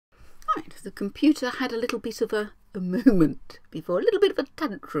Right, the computer had a little bit of a moment before, a little bit of a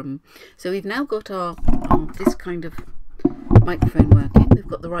tantrum. So we've now got our this kind of microphone working. We've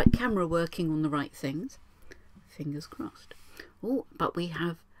got the right camera working on the right things. Fingers crossed. Oh, but we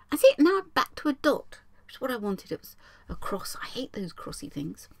have, I think now back to a dot, which is what I wanted. It was a cross. I hate those crossy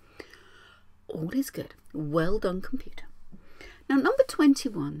things. All is good. Well done, computer. Now, number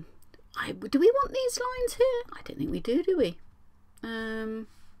 21. Do we want these lines here? I don't think we do we?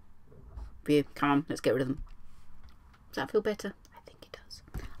 View, come on, let's get rid of them. Does that feel better? I think it does.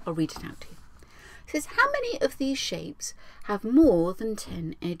 I'll read it out to you. It says, how many of these shapes have more than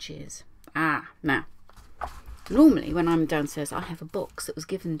 10 edges? Now, normally when I'm downstairs, I have a box that was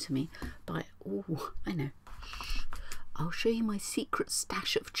given to me by, oh, I know. I'll show you my secret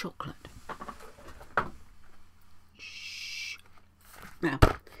stash of chocolate. Shh. Now,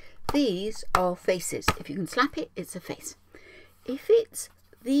 these are faces. If you can slap it, it's a face. If it's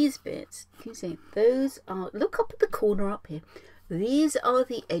these bits, can you see? Those are, look up at the corner up here. These are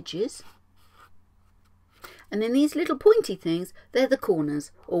the edges. And then these little pointy things, they're the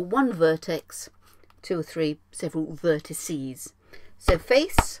corners, or one vertex, two or three, several vertices. So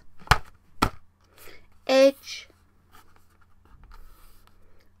face, edge,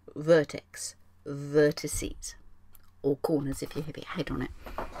 vertex, vertices, or corners if you have your head on it.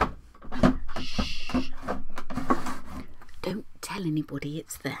 Shh. Don't tell anybody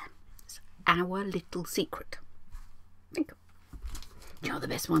it's there. It's our little secret. Think. You know the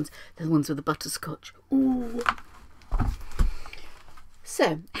best ones? They're the ones with the butterscotch. Ooh.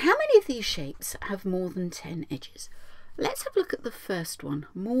 So, how many of these shapes have more than 10 edges? Let's have a look at the first one.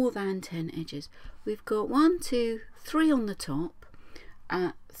 More than 10 edges. We've got 1, 2, 3 on the top.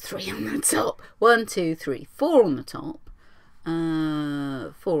 3 on the top. 1, 2, 3, 4 on the top. 4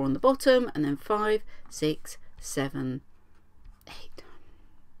 on the bottom. And then 5, 6, 7, 8.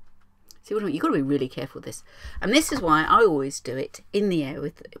 See what I mean? You've got to be really careful with this. And this is why I always do it in the air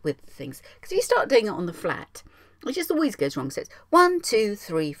with things. Because if you start doing it on the flat, it just always goes wrong. So it's 1, 2,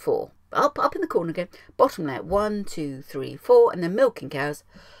 3, 4. Up in the corner again. Bottom layer. 1, 2, 3, 4. And then milking cows.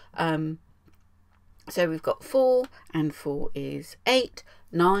 So we've got 4. And 4 is 8,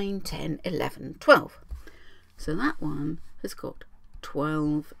 9, 10, 11, 12. So that one has got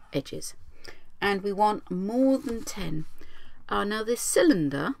 12 edges. And we want more than 10. Now this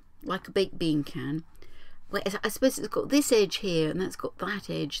cylinder, like a baked bean can, well, I suppose it's got this edge here and that's got that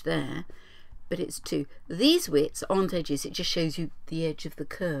edge there, but it's 2. These widths aren't edges, it just shows you the edge of the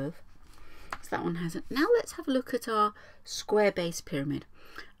curve. So that one hasn't. Now let's have a look at our square base pyramid.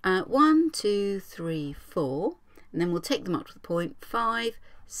 1, 2, 3, 4, and then we'll take them up to the point. 5,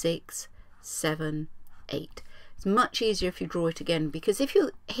 6, 7, 8. It's much easier if you draw it again, because if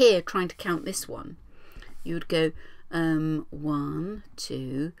you're here trying to count this one, you would go 1,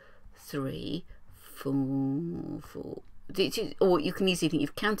 2, 3, 4, 4. Or you can easily think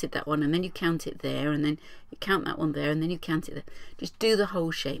you've counted that one and then you count it there and then you count that one there and then you count it there. Just do the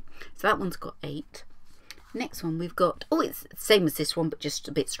whole shape. So that one's got 8. Next one we've got, oh, it's the same as this one but just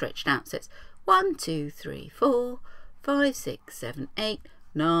a bit stretched out. So it's 1, 2, 3, 4, 5, 6, 7, 8,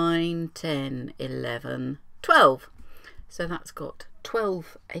 9, 10, 11, 12. So that's got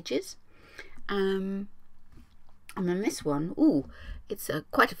 12 edges. And then this one, ooh, it's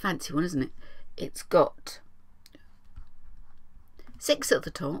quite a fancy one, isn't it? It's got 6 at the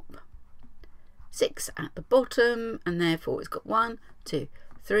top, 6 at the bottom, and therefore it's got 1, 2,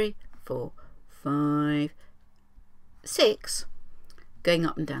 3, 4, 5, 6 going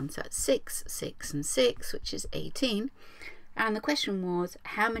up and down. So that's 6, 6 and 6, which is 18. And the question was,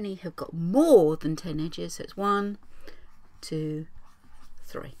 how many have got more than 10 edges? So it's 1, 2,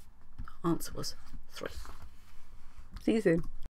 3. Answer was 3. See you soon.